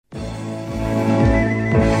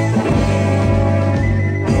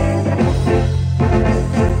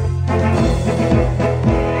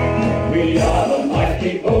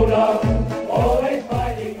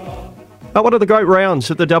One of the great rounds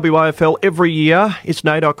at the WAFL every year is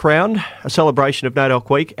NAIDOC Round, a celebration of NAIDOC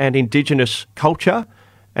Week and Indigenous culture.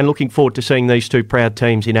 And looking forward to seeing these two proud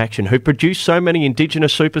teams in action who produced so many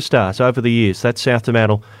Indigenous superstars over the years. That's South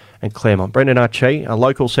Fremantle and Claremont. Brendon Chee, a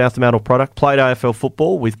local South Fremantle product, played AFL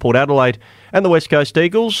football with Port Adelaide and the West Coast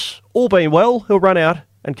Eagles. All being well, he'll run out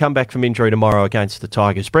and come back from injury tomorrow against the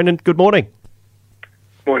Tigers. Brendon, good morning.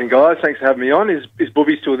 Morning, guys. Thanks for having me on. Is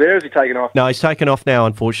Bobby still there? Is he taken off? No, he's taken off now,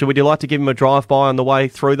 unfortunately. Would you like to give him a drive-by on the way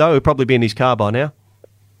through, though? He'll probably be in his car by now.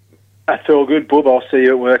 That's all good, Bob. I'll see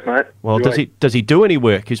you at work, mate. Well, does he do any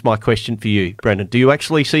work, is my question for you, Brendon. Do you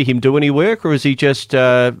actually see him do any work, or is he just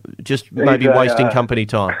maybe wasting company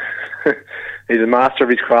time? He's a master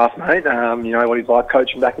of his craft, mate. You know what he's like,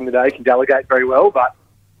 coaching back in the day. Can delegate very well, but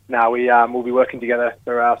no, we'll be working together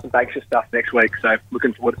for some Banksia stuff next week, so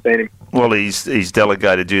looking forward to seeing him. Well, he's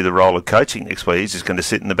delegated you the role of coaching next week. He's just going to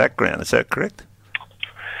sit in the background. Is that correct?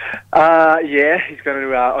 Yeah, he's going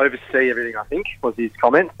to oversee everything, I think, was his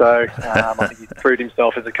comment. So I think he's proved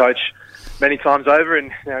himself as a coach many times over,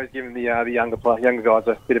 and he's given the younger guys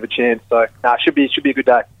a bit of a chance. So it should be a good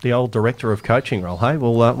day. The old director of coaching role, hey?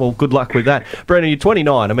 Well, good luck with that. Brendon, you're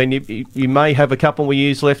 29. I mean, you may have a couple more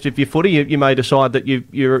years left of your footy. You may decide that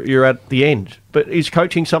you're at the end. But is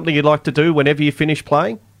coaching something you'd like to do whenever you finish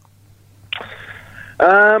playing?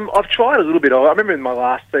 I've tried a little bit. I remember in my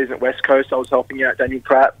last season at West Coast, I was helping out Daniel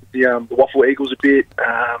Pratt with the Waffle Eagles a bit.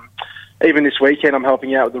 Even this weekend, I'm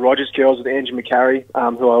helping out with the Rogers girls with Andrew McCarry,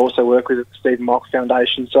 who I also work with at the Stephen Michael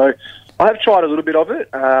Foundation. So I have tried a little bit of it.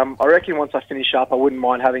 I reckon once I finish up, I wouldn't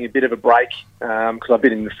mind having a bit of a break because I've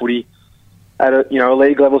been in the footy at a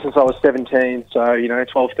league level since I was 17. So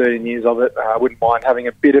 12, 13 years of it. I wouldn't mind having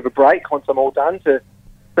a bit of a break once I'm all done to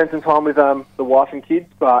spend some time with the wife and kids.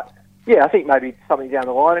 But yeah, I think maybe something down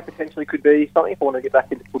the line, it potentially could be something if I want to get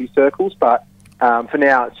back into footy circles. But for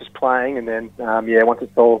now, it's just playing, and then once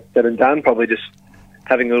it's all said and done, probably just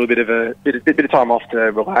having a little bit of time off to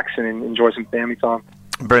relax and enjoy some family time.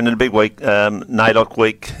 Brendon, a big week, NAIDOC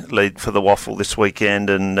week lead for the Waffle this weekend,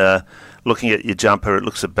 and looking at your jumper, it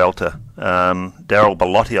looks a belter. Daryl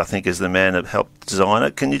Bellotti, I think, is the man that helped design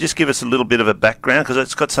it. Can you just give us a little bit of a background? Because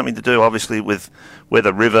it's got something to do, obviously, with where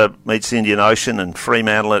the river meets the Indian Ocean and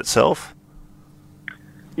Fremantle itself.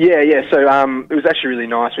 Yeah. So it was actually really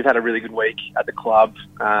nice. We've had a really good week at the club.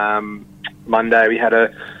 Monday we had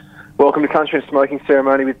a welcome to country and smoking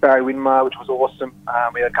ceremony with Barry Winmar, which was awesome.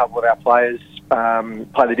 We had a couple of our players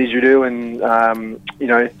play the didgeridoo, and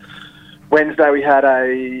Wednesday we had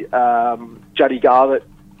a Juddy Garlett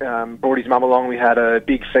brought his mum along. We had a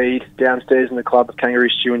big feed downstairs in the club of kangaroo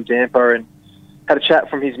stew and damper, and had a chat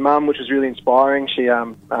from his mum, which was really inspiring. She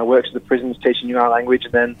works at the prisons teaching Noongar language.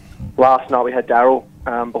 And then last night we had Daryl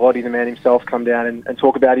Bellotti, the man himself, come down and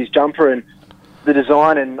talk about his jumper and the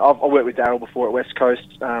design. And I've worked with Daryl before at West Coast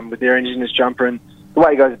with their Indigenous jumper, and the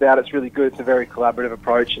way he goes about it's really good. It's a very collaborative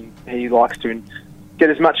approach, and he likes to get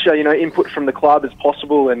as much input from the club as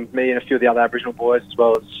possible, and me and a few of the other Aboriginal boys, as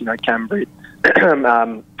well as Cam Britt and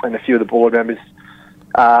a few of the board members,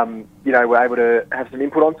 were able to have some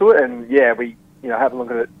input onto it. And we having a look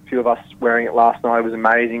at it, a few of us wearing it last night, was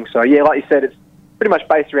amazing. So yeah, like you said, it's pretty much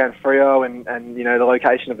based around Freo and the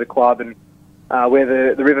location of the club, and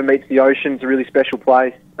where the river meets the ocean. It's a really special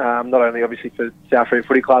place, not only obviously for South Freo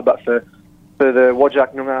Footy Club, but for the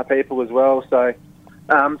Whadjuk Noongar people as well. So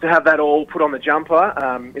to have that all put on the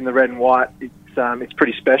jumper in the red and white, it's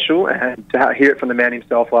pretty special. And to hear it from the man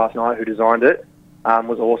himself last night who designed it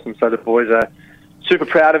was awesome. So the boys are super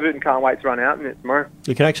proud of it and can't wait to run out in it tomorrow.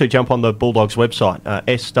 You can actually jump on the Bulldogs website,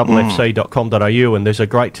 sffc.com.au, and there's a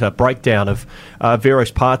great breakdown of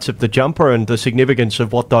various parts of the jumper and the significance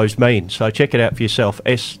of what those mean. So check it out for yourself,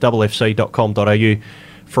 sffc.com.au,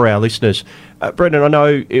 for our listeners. Brendon, I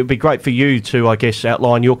know it would be great for you to, I guess,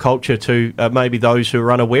 outline your culture to maybe those who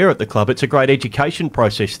are unaware at the club. It's a great education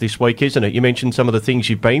process this week, isn't it? You mentioned some of the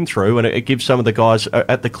things you've been through, and it gives some of the guys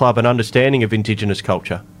at the club an understanding of Indigenous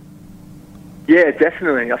culture. Yeah,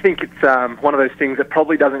 definitely. I think it's one of those things that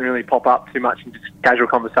probably doesn't really pop up too much in just casual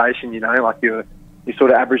conversation, like your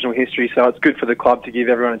sort of Aboriginal history. So it's good for the club to give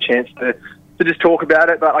everyone a chance to just talk about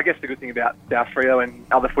it. But I guess the good thing about South Freo and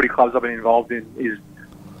other footy clubs I've been involved in is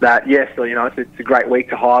that, yes, it's a great week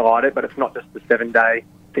to highlight it, but it's not just the 7-day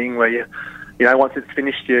thing where once it's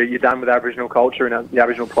finished, you're done with Aboriginal culture and the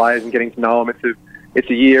Aboriginal players and getting to know them. It's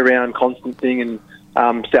a year-round constant thing, and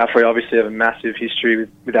South Freo obviously have a massive history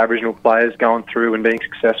with Aboriginal players going through and being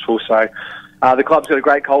successful. So the club's got a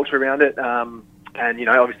great culture around it, and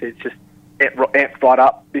obviously it's just amped right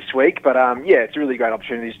up this week. But it's a really great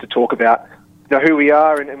opportunity to talk about who we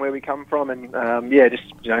are and where we come from, and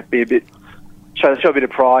just be a bit show a bit of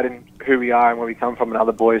pride in who we are and where we come from, and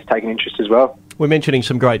other boys taking interest as well. We're mentioning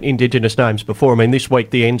some great Indigenous names before. I mean, this week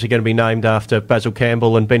the Ends are going to be named after Basil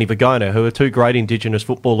Campbell and Benny Vagona, who are two great Indigenous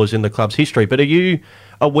footballers in the club's history. But are you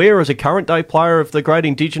aware, as a current day player, of the great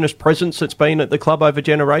Indigenous presence that's been at the club over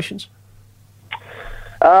generations?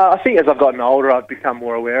 I think as I've gotten older, I've become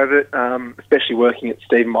more aware of it, especially working at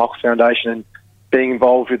Stephen Michael Foundation and being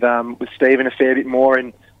involved with Stephen a fair bit more.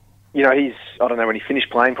 And you know, I don't know when he finished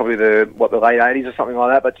playing, probably the late 80s or something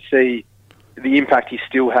like that. But to see the impact he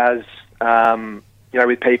still has, you know,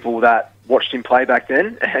 with people that watched him play back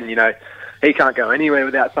then, and you know, he can't go anywhere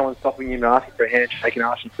without someone stopping him and asking for a handshake and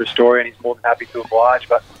asking for a story, and he's more than happy to oblige.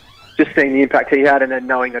 But just seeing the impact he had, and then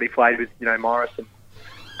knowing that he played with, you know, Morris and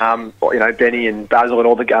you know, Benny and Basil and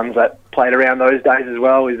all the guns that played around those days as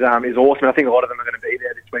well is awesome. I think a lot of them are going to be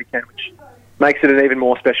there this weekend, which makes it an even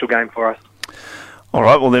more special game for us. All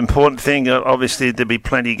right, well, the important thing, obviously, there'll be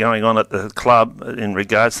plenty going on at the club in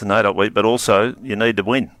regards to NAIDOC week, but also you need to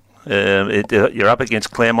win. You're up against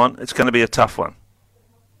Claremont. It's going to be a tough one.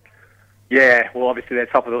 Yeah, well, obviously they're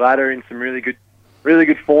top of the ladder in some really good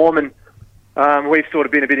form, and we've sort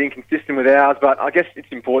of been a bit inconsistent with ours, but I guess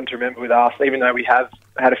it's important to remember with us, even though we have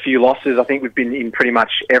had a few losses, I think we've been in pretty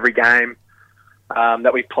much every game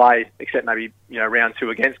that we've played, except maybe, you know, round 2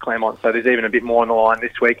 against Claremont, so there's even a bit more on the line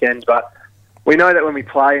this weekend. But we know that when we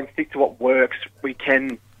play and stick to what works, we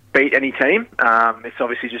can beat any team. It's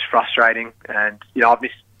obviously just frustrating, and you know, I've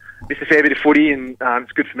missed a fair bit of footy, and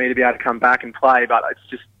it's good for me to be able to come back and play, but it's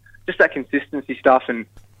just that consistency stuff, and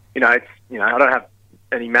you know, I don't have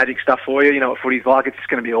any magic stuff for you. You know what footy's like. It's just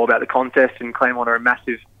going to be all about the contest, and Claremont are a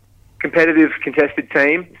massive, competitive, contested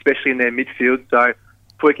team, especially in their midfield. So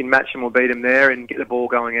if we can match them or beat them there and get the ball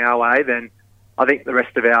going our way, then I think the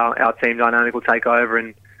rest of our team dynamic will take over,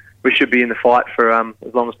 and we should be in the fight for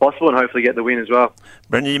as long as possible, and hopefully get the win as well.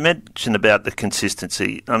 Brendon, you mentioned about the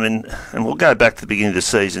consistency. I mean, and we'll go back to the beginning of the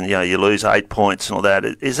season. You know, you lose 8 points and all that.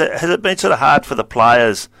 Has it been sort of hard for the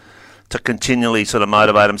players to continually sort of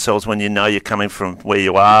motivate themselves when you know you're coming from where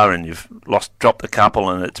you are and you've dropped a couple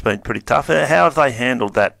and it's been pretty tough? How have they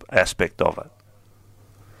handled that aspect of it?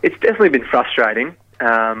 It's definitely been frustrating.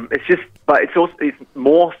 But it's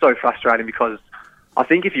more so frustrating because I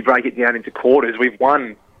think if you break it down into quarters, we've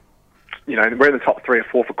won. You know, we're in the top 3 or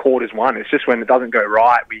 4 for quarters won. It's just when it doesn't go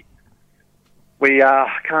right, we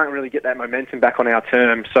can't really get that momentum back on our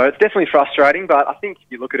terms. So it's definitely frustrating, but I think if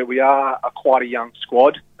you look at it, we are quite a young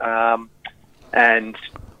squad. And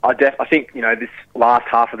I think, you know, this last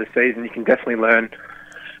half of the season, you can definitely learn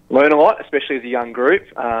a lot, especially as a young group.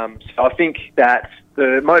 So I think that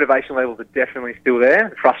the motivation levels are definitely still there.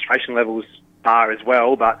 The frustration levels are as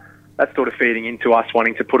well, but that's sort of feeding into us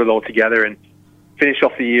wanting to put it all together and finish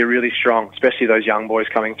off the year really strong, especially those young boys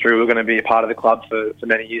coming through who are going to be a part of the club for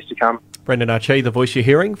many years to come. Brendon Chee, the voice you're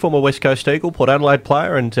hearing, former West Coast Eagle, Port Adelaide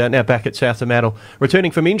player, and now back at Southampton,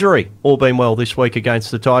 returning from injury, all been well this week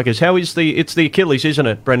against the Tigers. How is it's the Achilles, isn't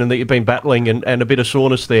it, Brendon, that you've been battling and a bit of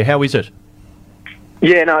soreness there? How is it?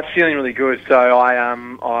 Yeah, no, it's feeling really good. So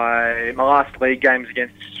my last league game was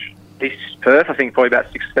against East Perth, I think probably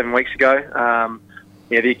about 6 or 7 weeks ago.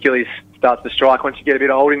 The Achilles starts to strike once you get a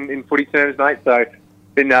bit old in footy terms, mate. So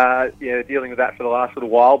been dealing with that for the last little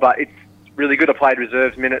while, but it's really good. I played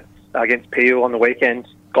reserves minutes against Peel on the weekend,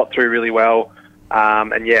 got through really well,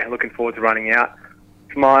 and looking forward to running out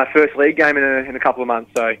for my first league game in a couple of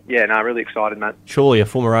months. So really excited, mate. Surely a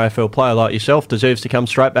former AFL player like yourself deserves to come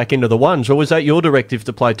straight back into the ones, or was that your directive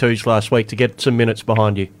to play twos last week to get some minutes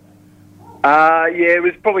behind you? It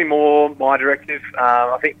was probably more my directive.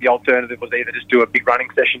 I think the alternative was either just do a big running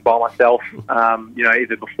session by myself,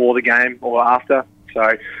 either before the game or after.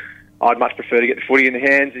 So I'd much prefer to get the footy in the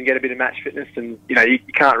hands and get a bit of match fitness. And, you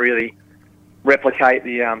can't really replicate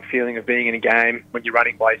the feeling of being in a game when you're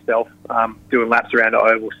running by yourself, doing laps around the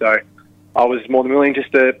oval. So I was more than willing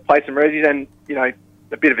just to play some resis, and,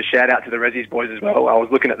 a bit of a shout out to the resis boys as well. I was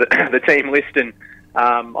looking at the team list, and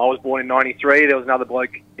I was born in 93. There was another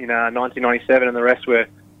bloke in 1997, and the rest were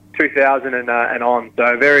 2000 and on. So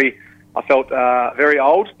I felt very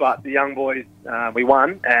old, but the young boys, we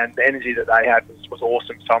won, and the energy that they had was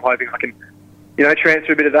awesome. So I'm hoping I can,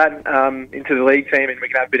 transfer a bit of that into the league team, and we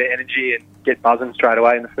can have a bit of energy and get buzzing straight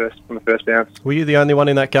away from the first bounce. Were you the only one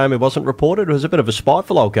in that game who wasn't reported? It was a bit of a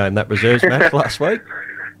spiteful old game, that reserves match last week.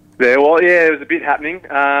 There was a bit happening.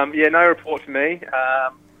 No report for me.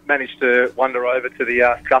 Managed to wander over to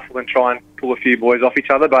the scuffle and try and pull a few boys off each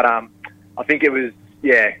other, but I think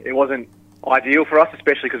it wasn't ideal for us,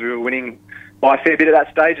 especially because we were winning by a fair bit at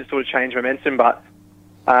that stage. It sort of changed momentum, but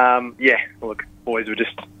boys were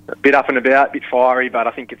just a bit up and about, a bit fiery, but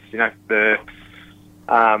I think it's the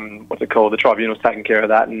what's it called? The tribunal's taking care of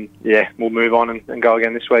that, and yeah, we'll move on and go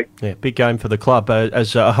again this week. Yeah, big game for the club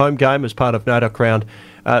as a home game as part of NAIDOC round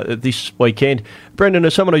this weekend. Brendon,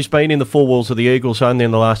 as someone who's been in the four walls of the Eagles only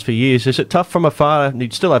in the last few years, is it tough from afar? And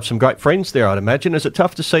you'd still have some great friends there, I'd imagine. Is it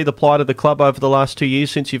tough to see the plight of the club over the last 2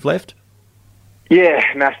 years since you've left? Yeah,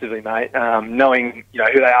 massively, mate. Knowing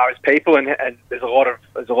who they are as people, and there's a lot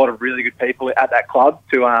of really good people at that club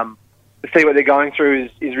to see what they're going through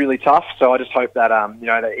is really tough. So I just hope that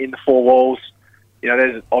that in the four walls,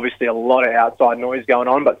 there's obviously a lot of outside noise going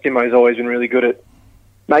on, but Simo's always been really good at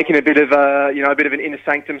making a bit of an inner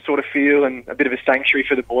sanctum sort of feel and a bit of a sanctuary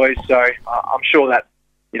for the boys. So I'm sure that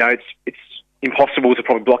it's impossible to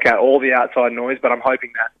probably block out all the outside noise, but I'm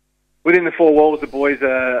hoping that within the four walls, the boys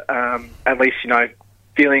are at least,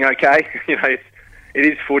 feeling okay. It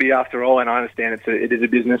is footy after all, and I understand it is a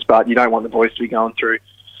business, but you don't want the boys to be going through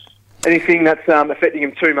anything that's affecting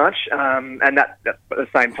them too much. And that at the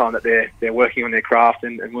same time that they're working on their craft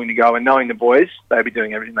and willing to go, and knowing the boys, they'll be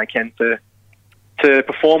doing everything they can to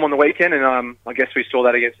perform on the weekend. And I guess we saw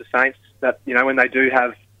that against the Saints, that when they do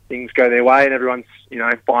have things go their way and everyone's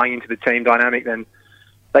buying into the team dynamic, then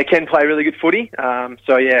they can play really good footy.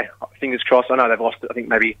 So, yeah, fingers crossed. I know they've lost, I think,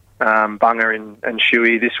 maybe Bunga and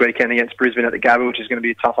Shuey this weekend against Brisbane at the Gabba, which is going to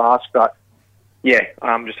be a tough ask. But, yeah,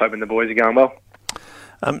 I'm just hoping the boys are going well.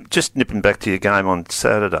 Just nipping back to your game on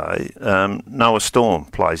Saturday, Noah Storm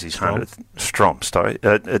plays his 100th. Strom, sorry.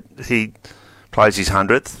 He plays his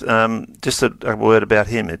 100th. Just a word about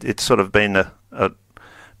him. It's sort of been a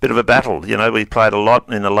bit of a battle. We played a lot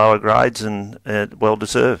in the lower grades and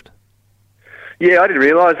well-deserved. Yeah, I didn't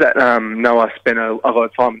realise that Noah spent a lot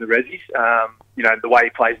of time in the Resis. The way he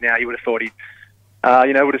plays now, you would have thought he,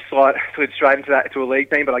 would have slid straight into a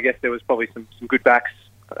league team. But I guess there was probably some good backs,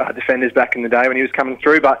 defenders back in the day when he was coming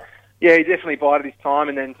through. But yeah, he definitely bided his time,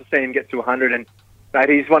 and then to see him get to 100, and mate,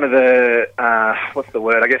 he's one of the one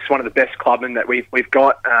of the best clubmen that we've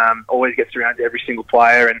got. Always gets around to every single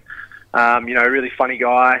player, and a really funny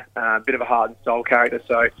guy, bit of a heart and soul character.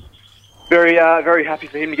 So. Very, very happy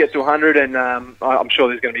for him to get to 100, and I'm sure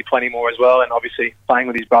there's going to be plenty more as well. And obviously, playing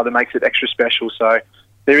with his brother makes it extra special. So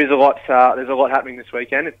there is a lot. There's a lot happening this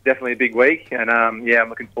weekend. It's definitely a big week, and I'm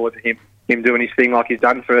looking forward to him doing his thing like he's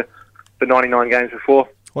done for the 99 games before.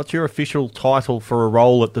 What's your official title for a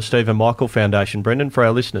role at the Stephen Michael Foundation, Brendon, for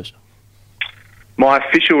our listeners? My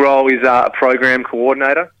official role is a program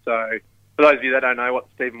coordinator. So for those of you that don't know what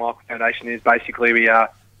the Stephen Michael Foundation is, basically we are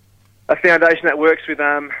a foundation that works with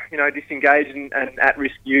disengaged and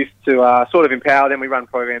at-risk youth to sort of empower them. We run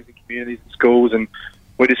programs in communities and schools, and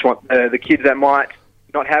we just want the kids that might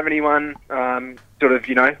not have anyone trying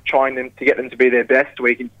to get them to be their best.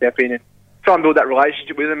 We can step in and try and build that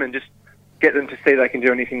relationship with them and just get them to see they can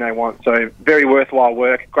do anything they want. So very worthwhile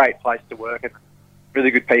work, great place to work, and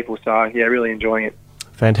really good people. So yeah, really enjoying it.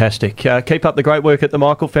 Fantastic. Keep up the great work at the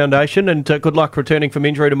Michael Foundation, and good luck returning from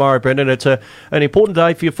injury tomorrow, Brendon. It's an important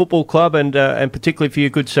day for your football club and particularly for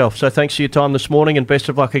your good self. So thanks for your time this morning, and best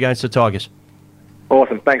of luck against the Tigers.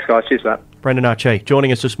 Awesome. Thanks, guys. Cheers for that. Brendon Chee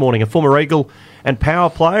joining us this morning, a former Eagle and power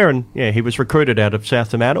player, and he was recruited out of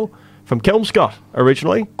South Fremantle from Kelmscott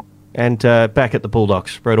originally, and back at the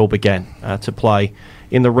Bulldogs, where it all began, to play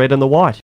in the red and the white.